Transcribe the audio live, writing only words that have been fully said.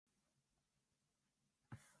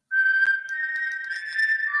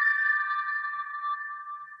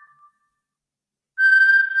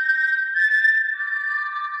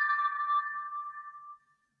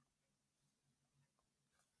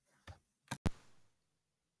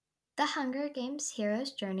the Hunger Games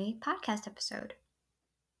Hero's Journey podcast episode.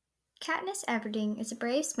 Katniss Everdeen is a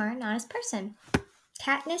brave, smart, and honest person.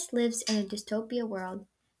 Katniss lives in a dystopia world.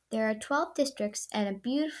 There are 12 districts and a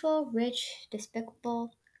beautiful, rich,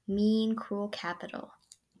 despicable, mean, cruel capital.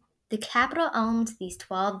 The capital owns these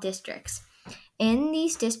 12 districts. In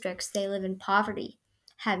these districts, they live in poverty,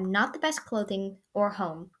 have not the best clothing or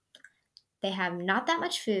home. They have not that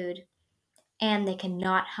much food, and they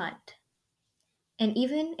cannot hunt. And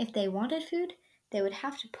even if they wanted food, they would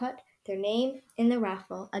have to put their name in the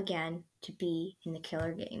raffle again to be in the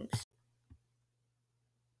Killer Games.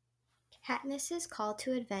 Katniss's call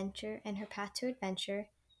to adventure and her path to adventure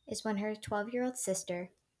is when her 12-year-old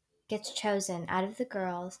sister gets chosen out of the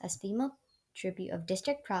girls as female tribute of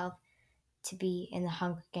District 12 to be in the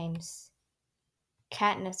Hunger Games.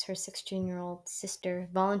 Katniss, her 16-year-old sister,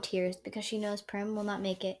 volunteers because she knows Prim will not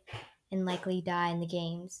make it and likely die in the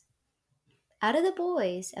games. Out of the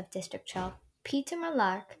boys of District 12, Peter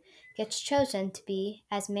Malark gets chosen to be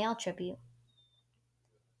as male tribute.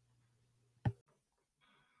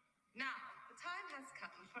 Now, the time has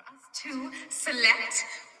come for us to select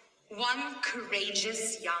one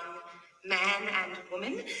courageous young man and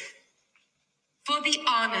woman for the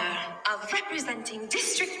honor of representing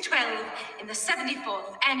District 12 in the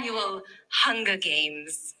 74th Annual Hunger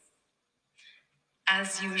Games.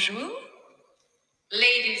 As usual,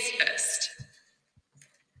 ladies first.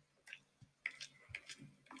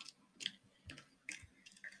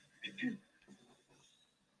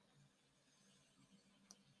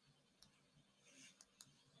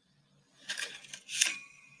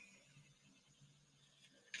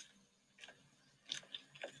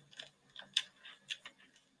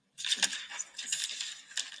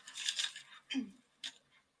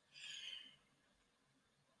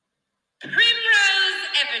 Primrose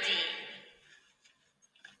Everdeen.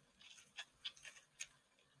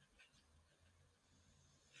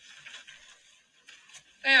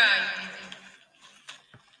 Where are you, Evie?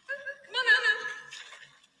 Come on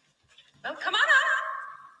now. Well, come on up.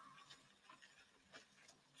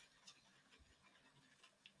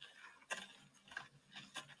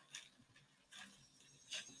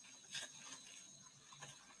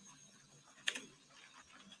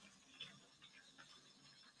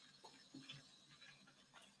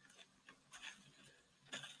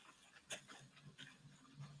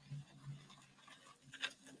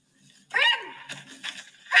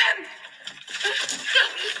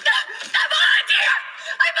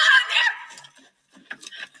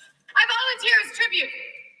 I volunteer as tribute.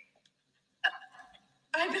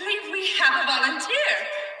 I believe we have a volunteer.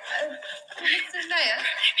 Mr. Mayor.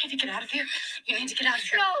 I need to get out of here. You need to get out of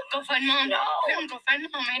here. No. Go find Mom. No. Prim, go find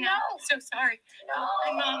Mom. I know. No. I'm so sorry. No. Go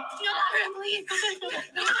find Mom. No. Prim, please. Go find Mom.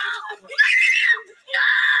 No. No.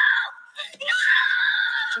 No.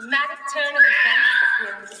 Dramatic turn of events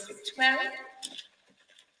here in District 12.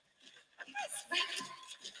 Yes, well,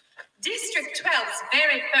 District 12's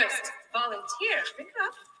very first volunteer. Pick it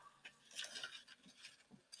up.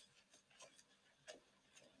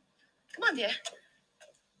 Come on, dear.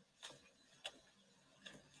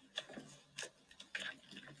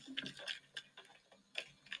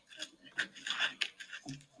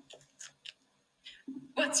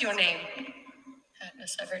 What's your name?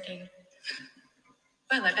 Katniss Everdeen.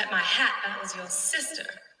 Well, I bet my hat that was your sister,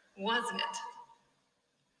 wasn't it?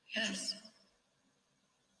 Yes.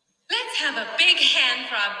 Let's have a big hand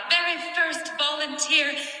for our very first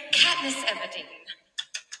volunteer, Katniss Everdeen.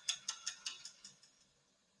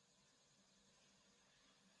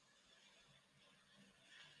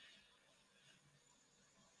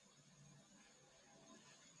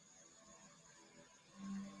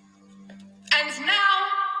 And now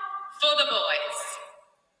for the boys.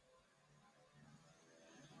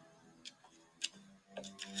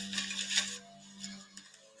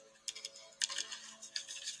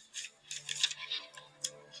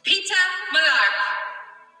 Peter Malark.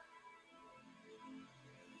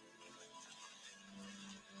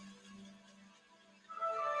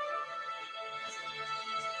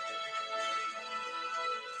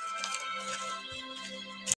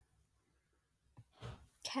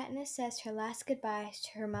 Katniss says her last goodbyes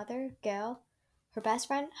to her mother, Gale, her best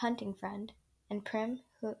friend, hunting friend, and Prim,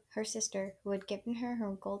 her sister, who had given her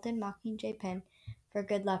her golden Mockingjay pin for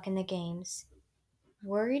good luck in the games.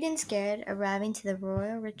 Worried and scared, arriving to the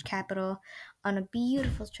royal rich capital on a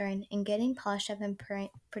beautiful train and getting polished up and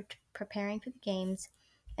preparing for the games,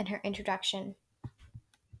 and her introduction.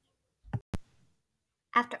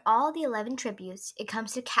 After all the 11 tributes, it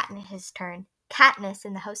comes to Katniss's turn. Katniss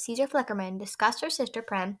and the host Caesar Flickerman discuss her sister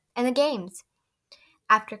Prim and the games.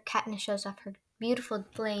 After Katniss shows off her beautiful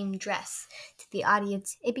flame dress to the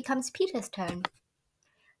audience, it becomes Peter's turn.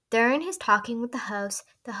 During his talking with the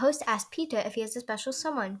host asks Peter if he has a special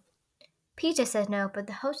someone. Peter says no, but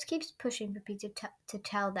the host keeps pushing for Peter to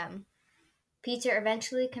tell them. Peter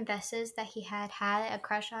eventually confesses that he had a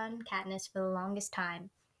crush on Katniss for the longest time.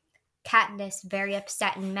 Katniss, very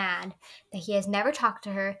upset and mad that he has never talked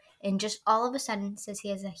to her, and just all of a sudden says he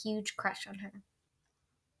has a huge crush on her.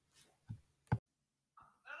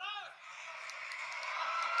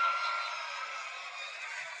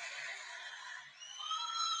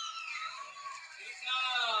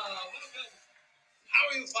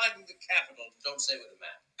 How are you finding the capital? Don't say with a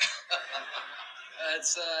map.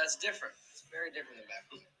 It's different. It's very different than back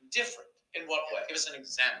home. Different? In what way? Give us an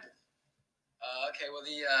example. Okay, well,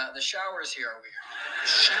 the showers here are weird.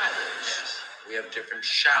 Showers? Yes. We have different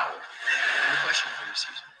showers. I have a question for you,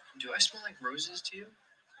 Caesar. Do I smell like roses to you?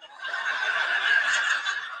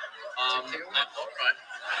 All right.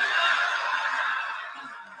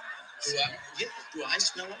 Do I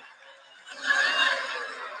smell it?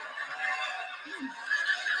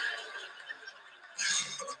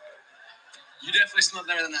 You definitely smell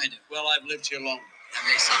better than I do. Well, I've lived here longer. That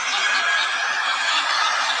makes sense.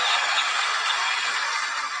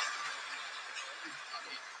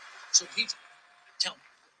 So, Pete, tell me,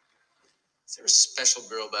 is there a special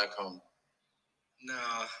girl back home?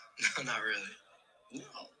 No, not really. No,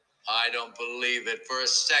 I don't believe it for a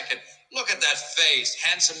second. Look at that face,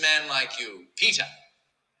 handsome man like you. Peter,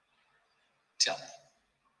 tell me.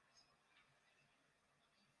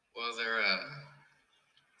 Well,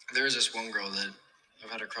 there is this one girl that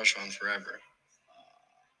I've had a crush on forever.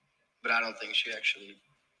 But I don't think she actually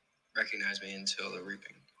recognized me until the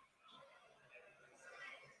reaping.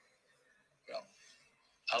 Well,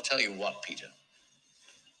 I'll tell you what, Peter.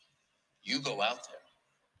 You go out there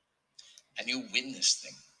and you win this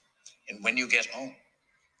thing. And when you get home,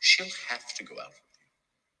 she'll have to go out with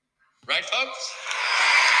you. Right, folks?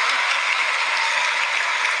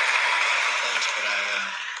 Thanks, but I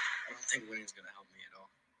don't think winning's going to help me at all.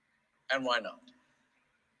 And why not?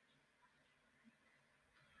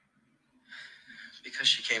 Because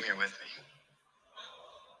she came here with me.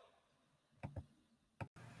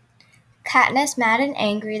 Katniss, mad and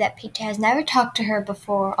angry that Peter has never talked to her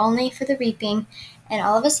before, only for the reaping, and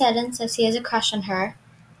all of a sudden says he has a crush on her.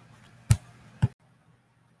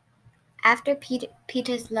 After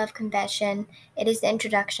Peter's love confession, it is the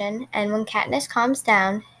introduction, and when Katniss calms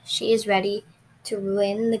down, she is ready to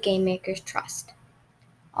win the Game Maker's trust.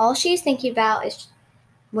 All she is thinking about is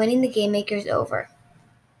winning the Game Maker's over.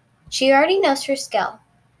 She already knows her skill.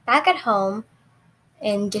 Back at home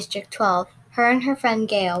in District 12, her and her friend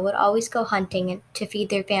Gale would always go hunting to feed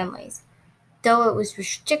their families. Though it was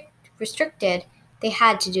restricted, they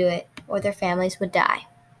had to do it, or their families would die.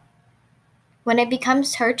 When it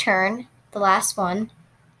becomes her turn, the last one,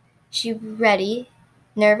 she's ready,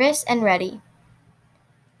 nervous and ready.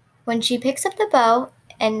 When she picks up the bow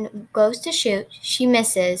and goes to shoot, she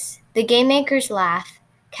misses. The Game Makers laugh.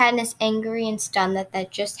 Katniss, angry and stunned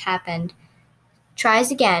that just happened,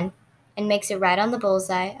 tries again and makes it right on the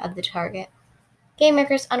bullseye of the target. Game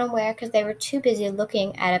Makers unaware because they were too busy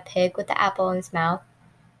looking at a pig with the apple in his mouth.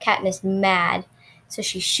 Katniss mad, so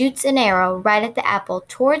she shoots an arrow right at the apple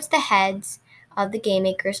towards the heads of the Game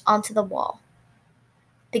Makers onto the wall.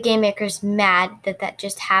 The Game Maker's mad that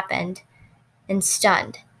just happened and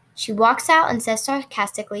stunned. She walks out and says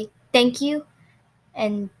sarcastically, "Thank you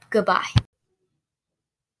and goodbye."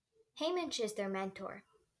 Haymitch is their mentor.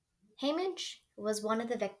 Haymitch was one of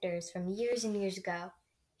the victors from years and years ago.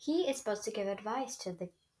 He is supposed to give advice to the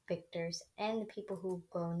victors and the people who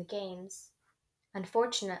go in the games.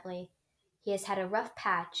 Unfortunately, he has had a rough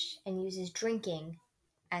patch and uses drinking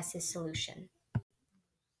as his solution.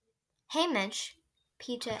 Haymitch,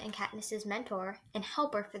 Peeta and Katniss's mentor and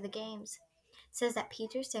helper for the games, says that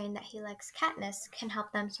Peter saying that he likes Katniss can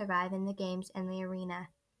help them survive in the games and the arena,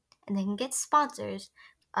 and they can get sponsors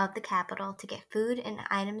of the capital to get food and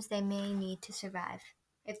items they may need to survive.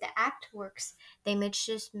 If the act works, they may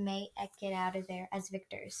get out of there as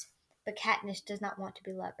victors, but Katniss does not want to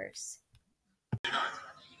be lovers.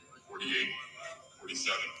 48,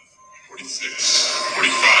 47, 46,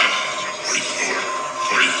 45, 44,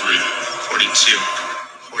 43, 42,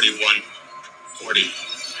 41, 40,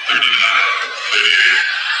 39, 38,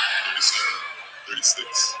 37,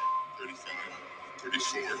 36, 35,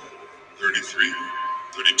 34, 33,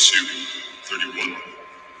 32, 31,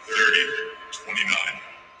 30, 29,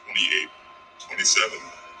 28, 27,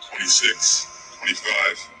 26,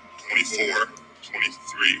 25, 24,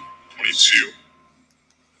 23, 22.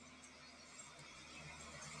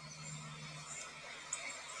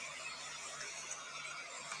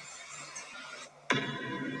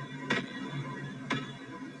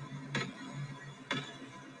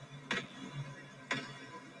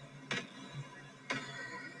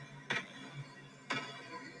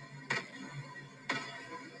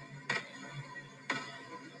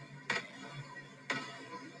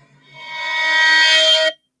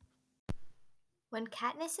 When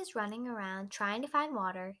Katniss is running around trying to find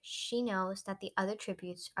water, she knows that the other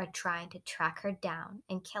tributes are trying to track her down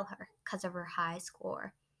and kill her because of her high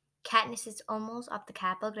score. Katniss is almost off the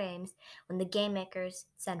Capitol Games when the game makers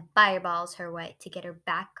send fireballs her way to get her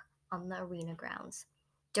back on the arena grounds.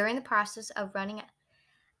 During the process of running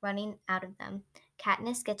out of them,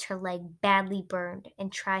 Katniss gets her leg badly burned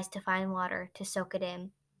and tries to find water to soak it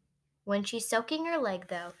in. When she's soaking her leg,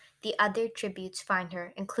 though, the other tributes find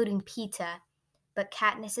her, including Peeta. But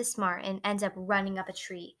Katniss is smart and ends up running up a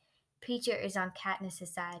tree. Peeta is on Katniss'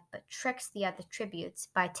 side, but tricks the other tributes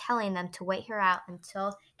by telling them to wait her out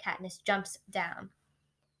until Katniss jumps down.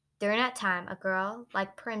 During that time, a girl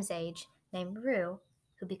like Prim's age, named Rue,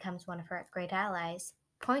 who becomes one of her great allies,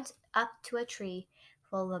 points up to a tree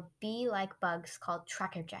full of bee-like bugs called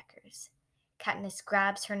trackerjackers. Katniss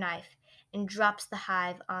grabs her knife and drops the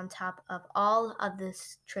hive on top of all of the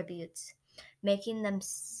tributes, making them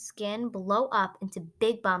skin blow up into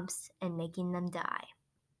big bumps and making them die.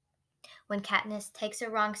 When Katniss takes a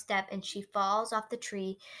wrong step and she falls off the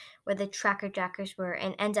tree where the trackerjackers were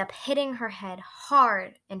and ends up hitting her head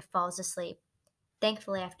hard and falls asleep.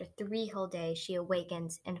 Thankfully, after 3 whole days, she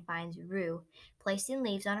awakens and finds Rue placing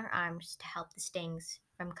leaves on her arms to help the stings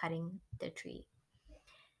from cutting the tree.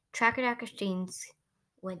 Trackerjacker stings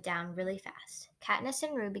went down really fast. Katniss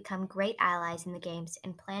and Rue become great allies in the games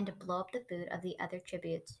and plan to blow up the food of the other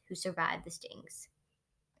tributes who survived the stings.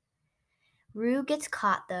 Rue gets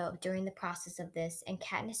caught, though, during the process of this, and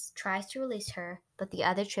Katniss tries to release her, but the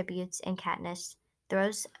other tributes and Katniss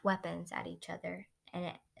throws weapons at each other,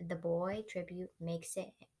 and the boy tribute makes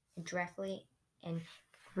it directly in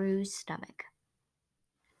Rue's stomach.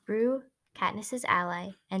 Rue, Katniss' ally,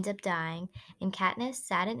 ends up dying, and Katniss,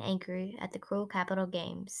 sad and angry at the cruel Capitol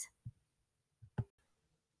Games.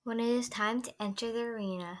 When it is time to enter the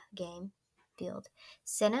arena game field,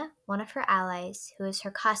 Cinna, one of her allies, who is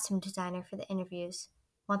her costume designer for the interviews,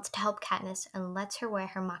 wants to help Katniss and lets her wear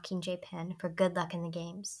her Mockingjay pin for good luck in the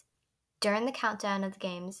games. During the countdown of the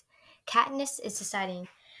games, Katniss is deciding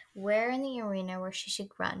where in the arena where she should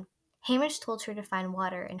run. Haymitch told her to find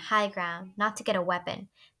water and high ground, not to get a weapon,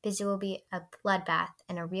 because it will be a bloodbath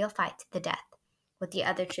and a real fight to the death with the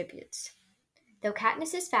other tributes. Though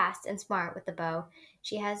Katniss is fast and smart with the bow,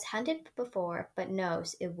 she has hunted before but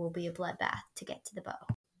knows it will be a bloodbath to get to the bow.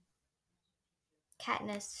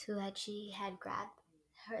 Katniss, she had grabbed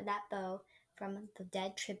that bow from the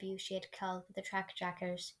dead tribute she had killed with the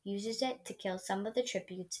trackjackers, uses it to kill some of the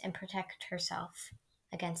tributes and protect herself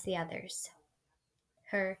against the others.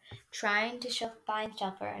 Her trying to find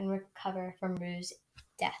shelter and recover from Rue's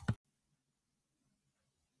death.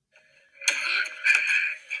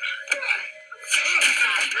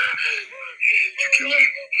 You kill her?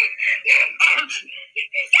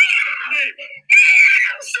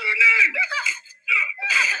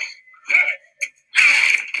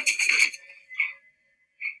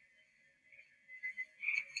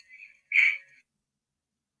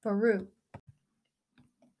 For Rue.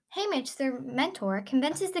 Haymitch, their mentor,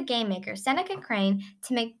 convinces the game maker, Seneca Crane,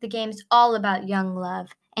 to make the games all about young love,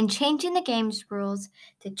 and changing the game's rules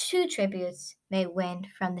to 2 tributes may win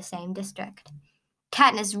from the same district.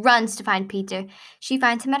 Katniss runs to find Peeta. She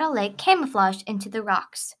finds him at a lake camouflaged into the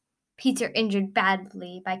rocks. Peeta injured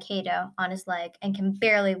badly by Cato on his leg and can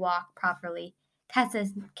barely walk properly.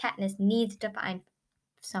 Katniss needs to find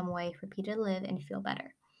some way for Peeta to live and feel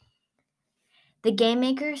better. The game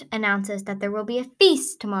makers announces that there will be a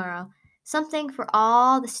feast tomorrow, something for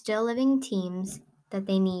all the still living teams that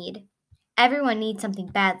they need. Everyone needs something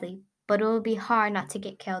badly, but it will be hard not to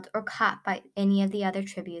get killed or caught by any of the other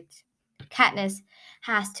tributes. Katniss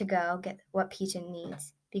has to go get what Peeta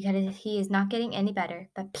needs because he is not getting any better,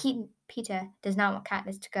 but Peeta does not want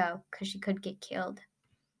Katniss to go because she could get killed.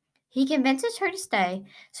 He convinces her to stay,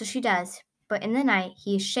 so she does, but in the night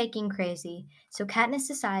he is shaking crazy, so Katniss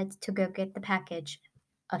decides to go get the package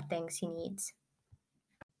of things he needs.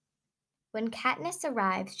 When Katniss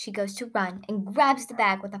arrives, she goes to run and grabs the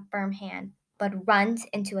bag with a firm hand, but runs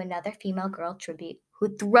into another female girl tribute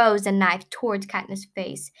who throws a knife towards Katniss'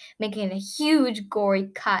 face, making a huge gory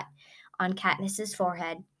cut on Katniss'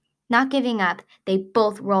 forehead. Not giving up, they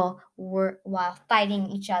both roll while fighting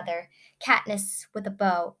each other, Katniss with a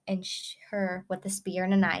bow and her with a spear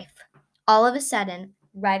and a knife. All of a sudden,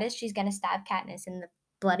 right as she's going to stab Katniss in the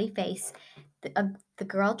bloody face, the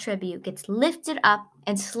girl tribute gets lifted up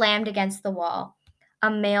and slammed against the wall.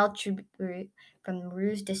 A male tribute from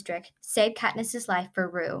Rue's district saved Katniss' life for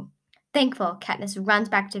Rue. Thankful, Katniss runs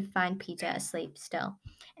back to find Peeta asleep still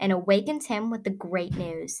and awakens him with the great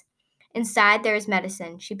news. Inside there is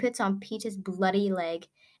medicine. She puts on Peeta's bloody leg,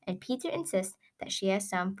 and Peeta insists that she has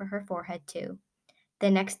some for her forehead too. The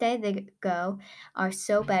next day they are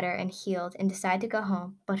so better and healed and decide to go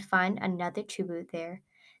home, but find another Chubu there.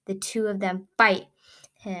 The two of them fight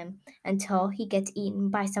him until he gets eaten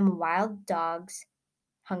by some wild dogs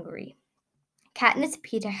hungry. Katniss and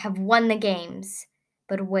Peter have won the games.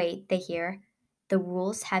 But wait, they hear, the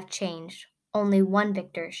rules have changed. Only one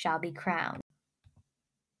victor shall be crowned.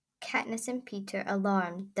 Katniss and Peter,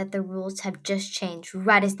 alarmed that the rules have just changed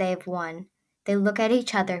right as they have won. They look at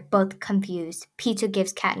each other, both confused. Peter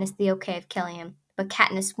gives Katniss the okay of killing him, but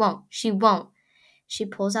Katniss won't. She won't. She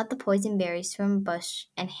pulls out the poison berries from a bush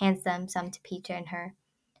and hands them some to Peter and her.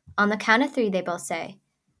 On the count of 3, they both say,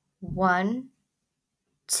 1,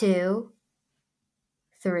 2,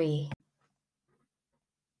 3.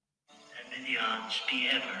 And may the odds be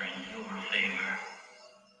ever in your favor.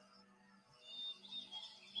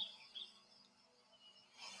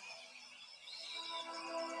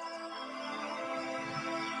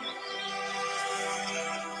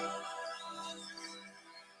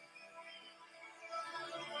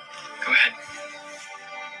 Go ahead.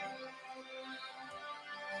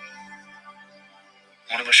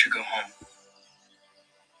 One of us should go home.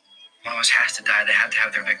 One of us has to die. They have to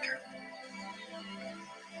have their victor.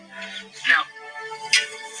 No.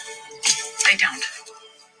 They don't.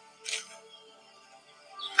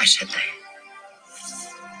 Why should they?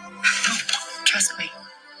 No. Trust me.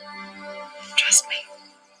 Trust me.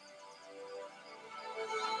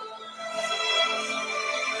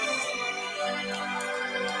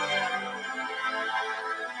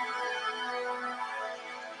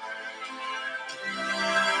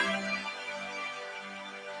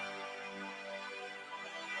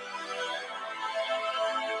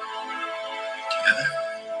 Together.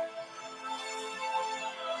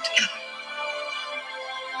 Together.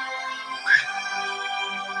 Okay.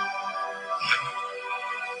 1,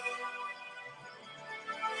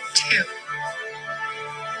 2.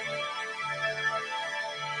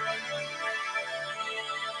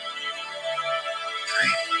 3.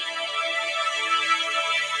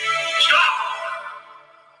 Stop!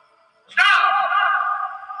 Stop!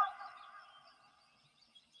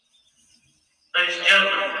 Ladies and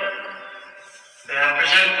gentlemen, may I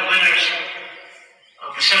present the winners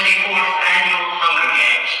of the 74th Annual Hunger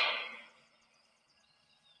Games.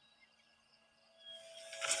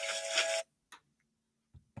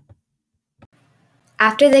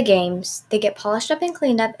 After the games, they get polished up and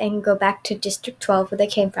cleaned up and go back to District 12 where they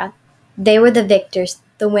came from. They were the victors,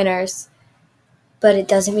 the winners. But it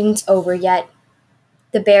doesn't mean it's over yet.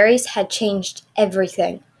 The berries had changed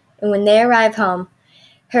everything, and when they arrive home,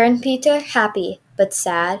 her and Peter happy but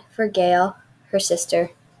sad for Gale, her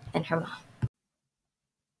sister, and her mom.